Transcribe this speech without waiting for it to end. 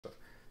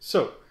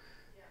So,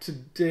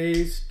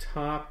 today's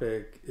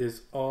topic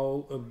is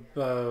all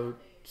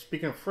about,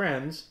 speaking of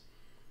friends,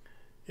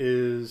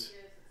 is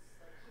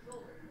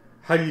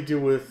how do you deal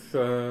with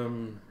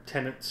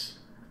tenants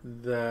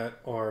that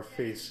are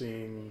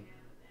facing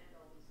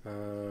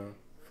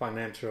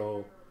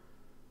financial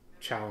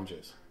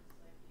challenges.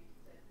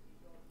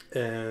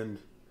 And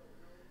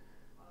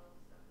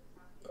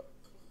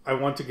I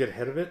want to get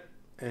ahead of it,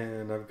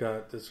 and I've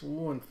got this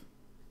one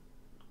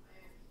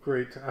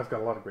I've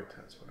got a lot of great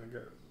tenants, but I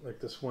got like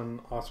this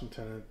one awesome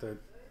tenant that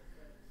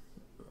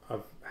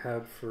I've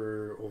had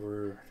for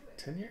over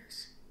 10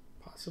 years,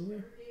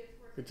 possibly.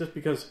 It just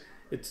because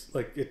it's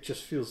like, it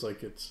just feels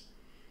like it's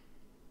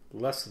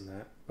less than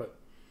that.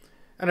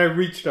 And I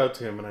reached out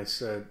to him and I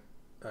said,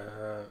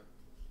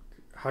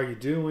 how you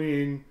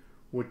doing?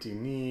 What do you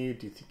need?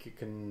 Do you think you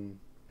can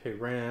pay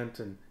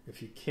rent? And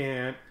if you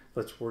can't,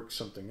 let's work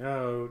something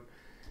out.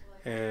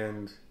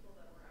 And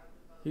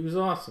he was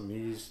awesome.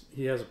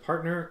 He has a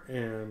partner,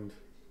 and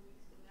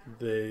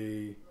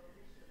they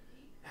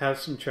have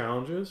some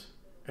challenges,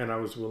 and I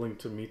was willing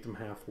to meet them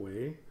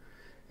halfway,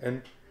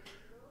 and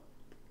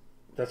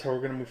that's how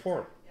we're going to move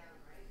forward.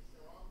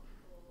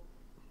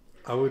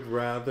 I would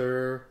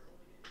rather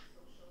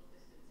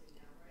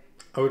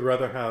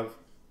have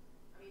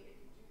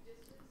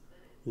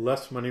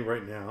less money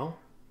right now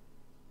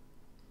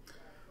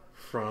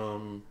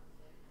from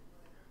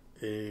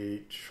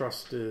a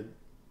trusted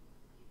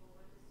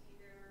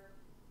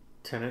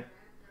tenant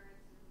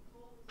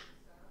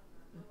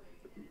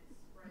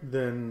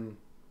than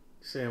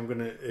say I'm going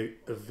to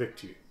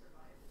evict you.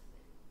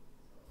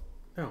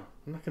 No,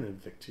 I'm not going to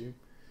evict you.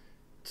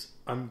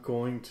 I'm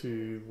going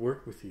to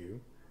work with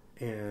you,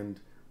 and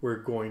we're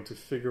going to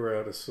figure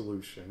out a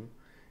solution,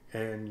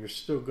 and you're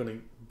still going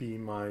to be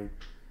my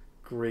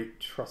great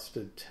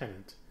trusted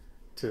tenant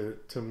to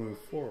move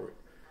forward.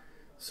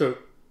 So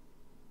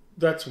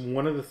that's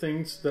one of the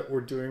things that we're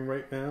doing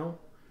right now.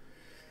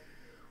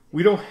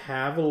 We don't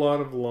have a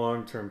lot of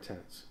long-term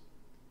tenants.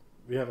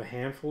 We have a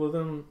handful of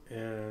them,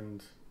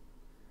 and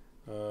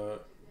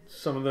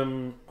some of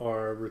them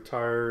are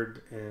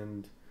retired,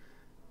 and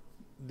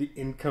the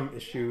income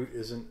issue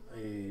isn't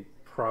a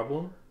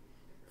problem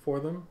for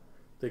them.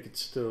 They could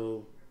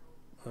still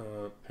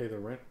pay the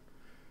rent,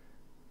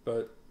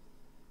 but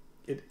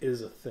it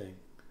is a thing.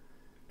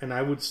 And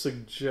I would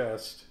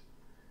suggest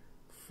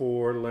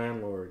for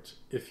landlords,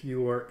 if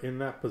you are in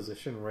that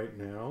position right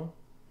now,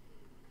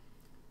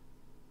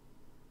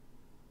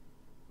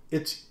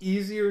 it's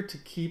easier to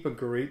keep a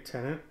great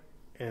tenant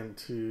and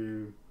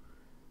to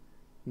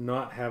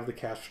not have the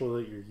cash flow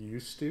that you're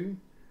used to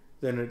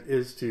than it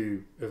is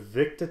to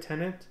evict a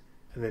tenant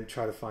and then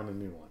try to find a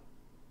new one.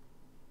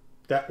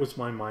 That was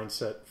my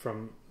mindset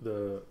from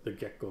the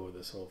get-go of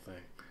this whole thing.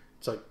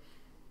 It's like,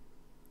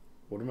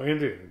 what am I going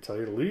to do? Tell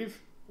you to leave?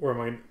 Or am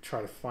I going to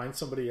try to find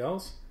somebody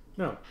else?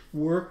 No.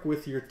 Work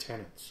with your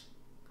tenants.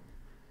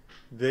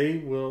 They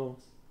will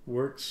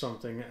work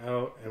something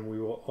out, and we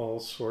will all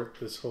sort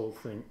this whole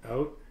thing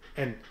out.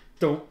 And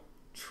don't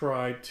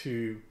try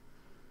to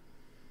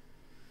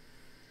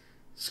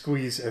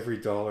squeeze every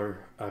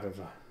dollar out of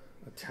a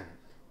tenant.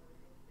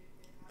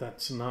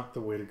 That's not the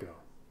way to go.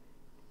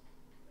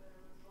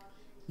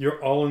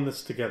 You're all in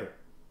this together.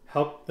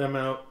 Help them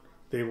out.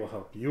 They will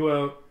help you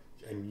out,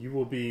 and you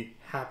will be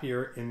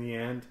happier in the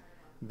end.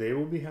 They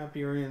will be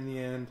happier in the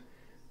end.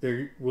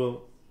 They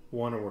will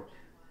want to work.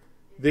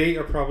 They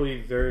are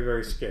probably very,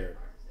 very scared.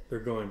 They're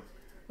going,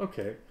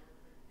 okay,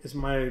 is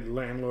my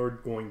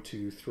landlord going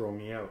to throw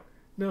me out?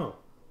 No.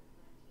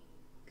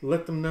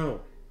 Let them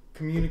know.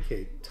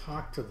 Communicate.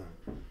 Talk to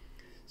them.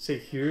 Say,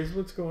 here's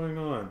what's going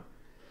on.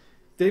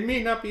 They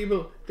may not be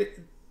able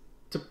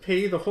to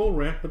pay the whole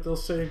rent, but they'll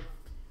say,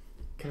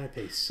 can I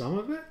pay some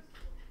of it?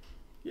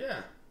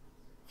 Yeah.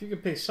 If you can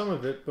pay some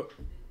of it,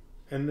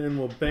 and then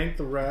we'll bank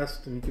the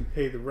rest, and you can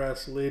pay the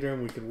rest later,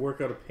 and we can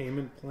work out a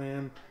payment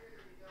plan.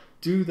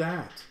 Do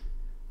that.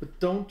 But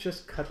don't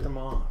just cut them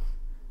off.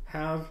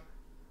 Have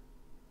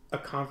a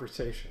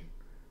conversation.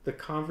 The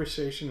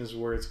conversation is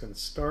where it's going to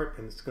start,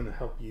 and it's going to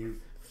help you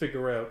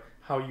figure out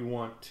how you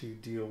want to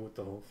deal with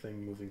the whole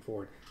thing moving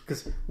forward.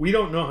 Because we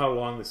don't know how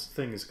long this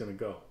thing is going to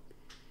go.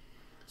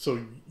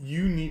 So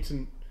you need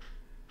to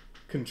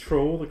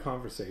control the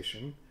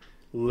conversation.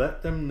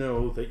 Let them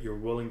know that you're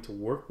willing to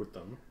work with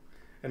them.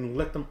 And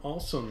let them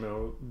also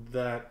know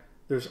that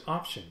there's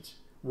options.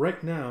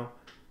 Right now,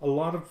 a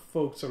lot of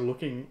folks are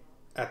looking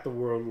at the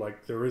world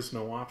like there is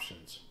no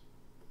options.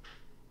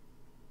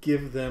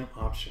 Give them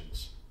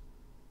options.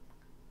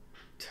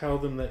 Tell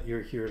them that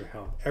you're here to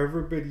help.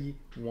 Everybody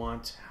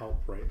wants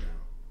help right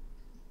now.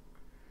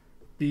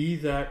 Be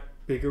that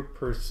bigger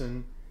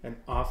person and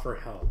offer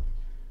help.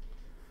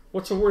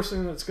 What's the worst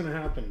thing that's going to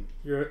happen?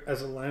 You're,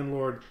 as a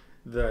landlord,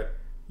 that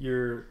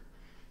you're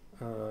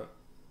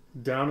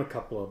down a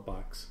couple of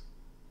bucks.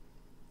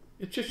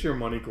 It's just your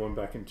money going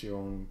back into your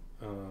own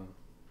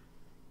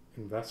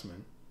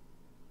investment.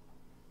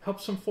 Help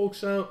some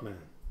folks out, man.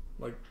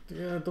 Like,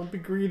 yeah, don't be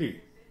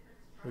greedy.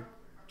 Like,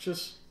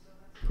 just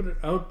put it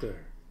out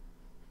there.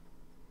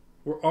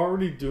 We're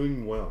already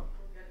doing well.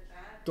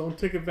 Don't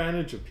take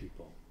advantage of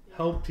people.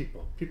 Help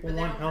people. People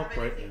want help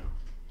right now.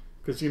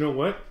 Because you know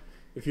what?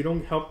 If you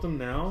don't help them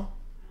now,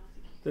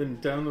 then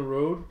down the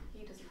road,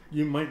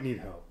 you might need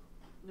help.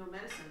 No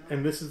medicine. No.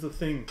 And this is the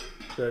thing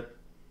that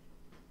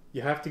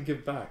you have to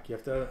give back. You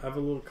have to have a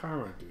little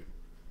karma, dude.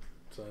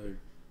 So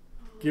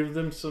give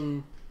them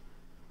some.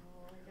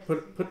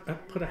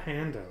 Put a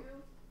hand out.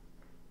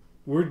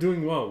 We're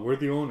doing well. We're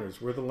the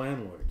owners. We're the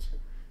landlords.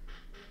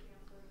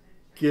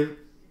 Give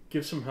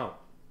some help.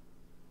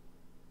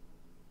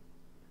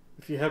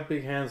 If you have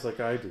big hands like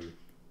I do,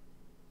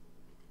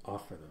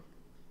 offer them.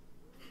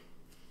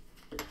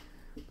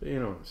 But you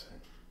know what I'm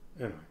saying.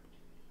 Anyway.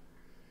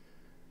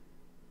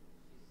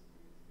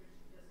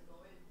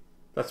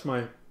 That's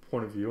my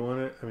point of view on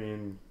it. I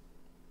mean,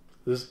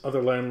 there's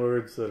other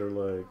landlords that are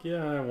like,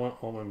 yeah, I want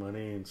all my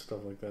money and stuff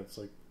like that. It's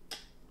like,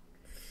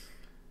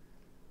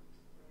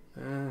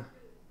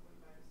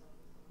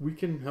 we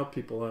can help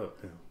people out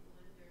now.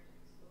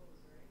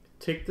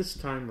 Take this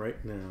time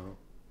right now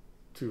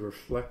to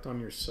reflect on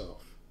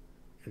yourself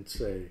and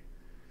say,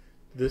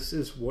 this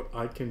is what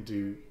I can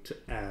do to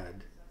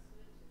add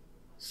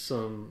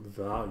some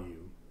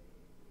value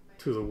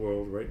to the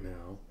world right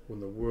now when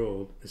the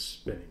world is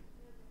spinning.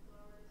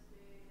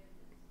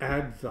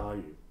 Add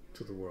value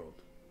to the world.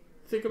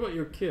 Think about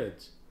your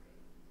kids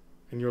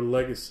and your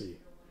legacy.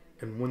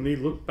 And when they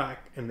look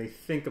back and they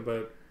think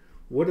about,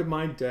 what did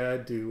my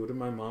dad do? What did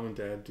my mom and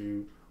dad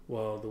do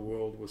while the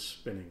world was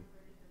spinning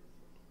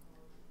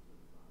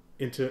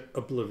into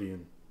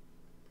oblivion?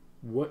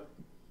 What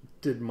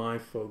did my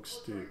folks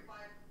do?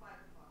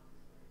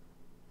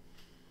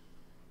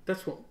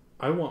 That's what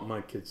I want my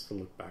kids to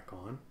look back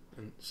on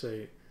and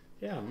say,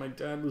 yeah, my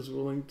dad was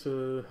willing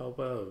to help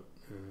out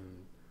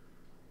and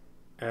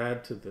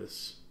add to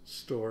this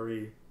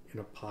story in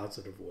a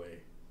positive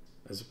way,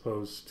 as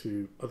opposed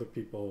to other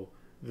people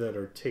that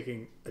are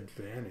taking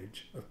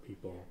advantage of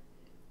people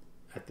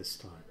at this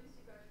time.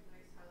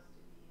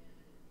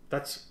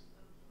 That's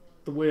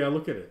the way I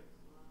look at it.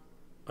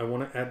 I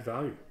want to add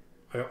value.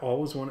 I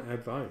always want to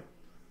add value.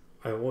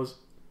 I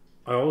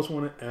always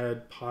want to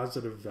add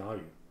positive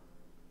value.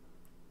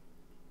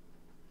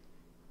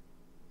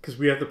 Because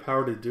we have the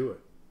power to do it.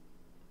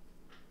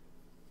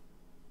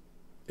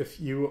 If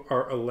you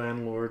are a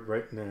landlord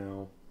right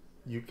now,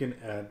 you can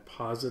add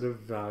positive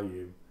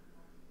value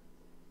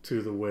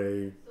to the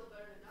way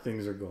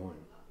things are going.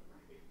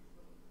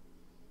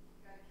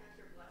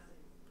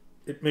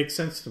 It makes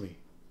sense to me.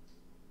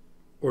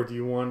 Or do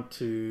you want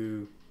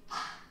to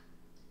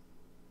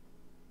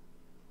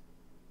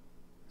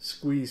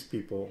squeeze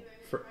people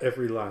for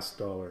every last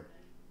dollar?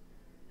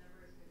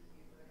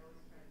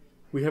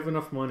 We have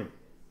enough money.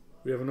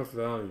 We have enough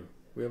value.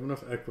 We have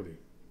enough equity.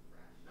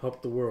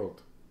 Help the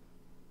world.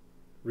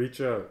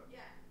 Reach out.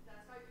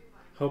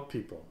 Help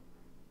people.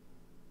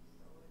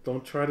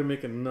 Don't try to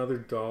make another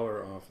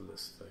dollar off of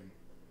this thing.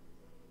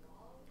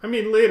 I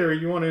mean, later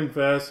you want to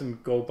invest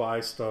and go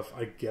buy stuff.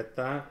 I get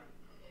that.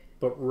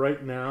 But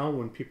right now,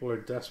 when people are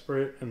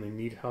desperate and they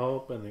need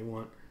help and they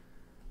want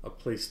a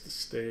place to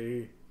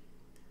stay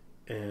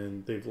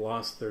and they've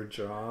lost their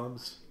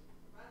jobs,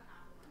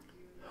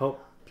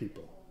 help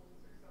people.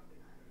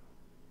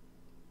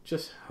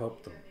 Just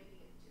help them.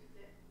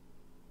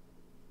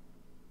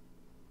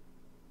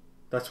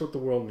 That's what the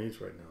world needs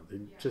right now. They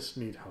just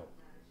need help.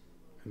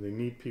 And they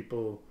need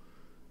people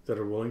that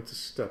are willing to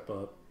step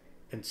up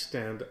and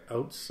stand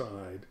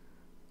outside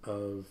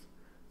of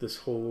this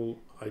whole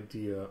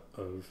idea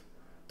of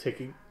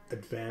taking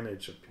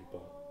advantage of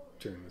people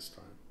during this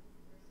time.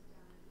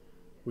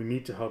 We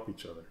need to help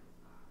each other.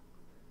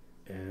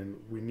 And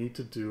we need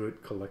to do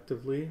it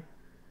collectively,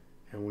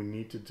 and we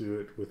need to do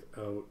it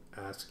without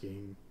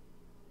asking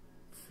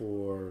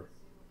for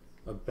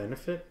a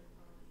benefit,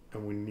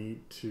 and we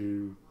need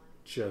to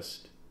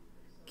just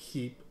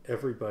keep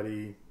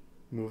everybody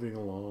moving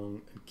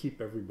along and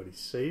keep everybody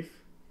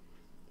safe.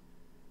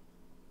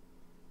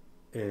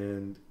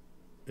 And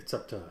it's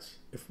up to us.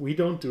 If we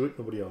don't do it,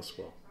 nobody else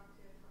will.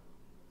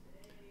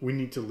 We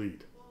need to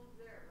lead.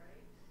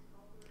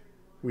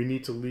 We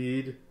need to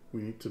lead.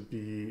 We need to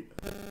be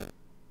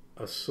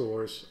a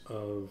source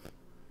of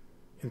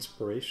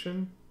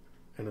inspiration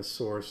and a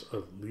source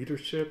of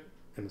leadership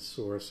and a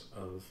source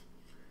of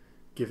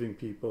giving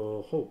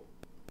people hope.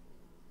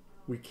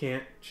 We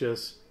can't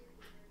just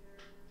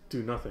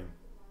do nothing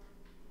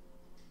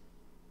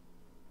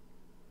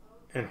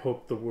and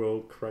hope the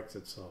world corrects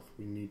itself.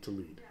 We need to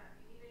lead.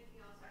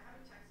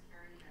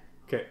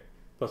 Okay,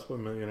 Plus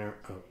One Millionaire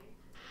out.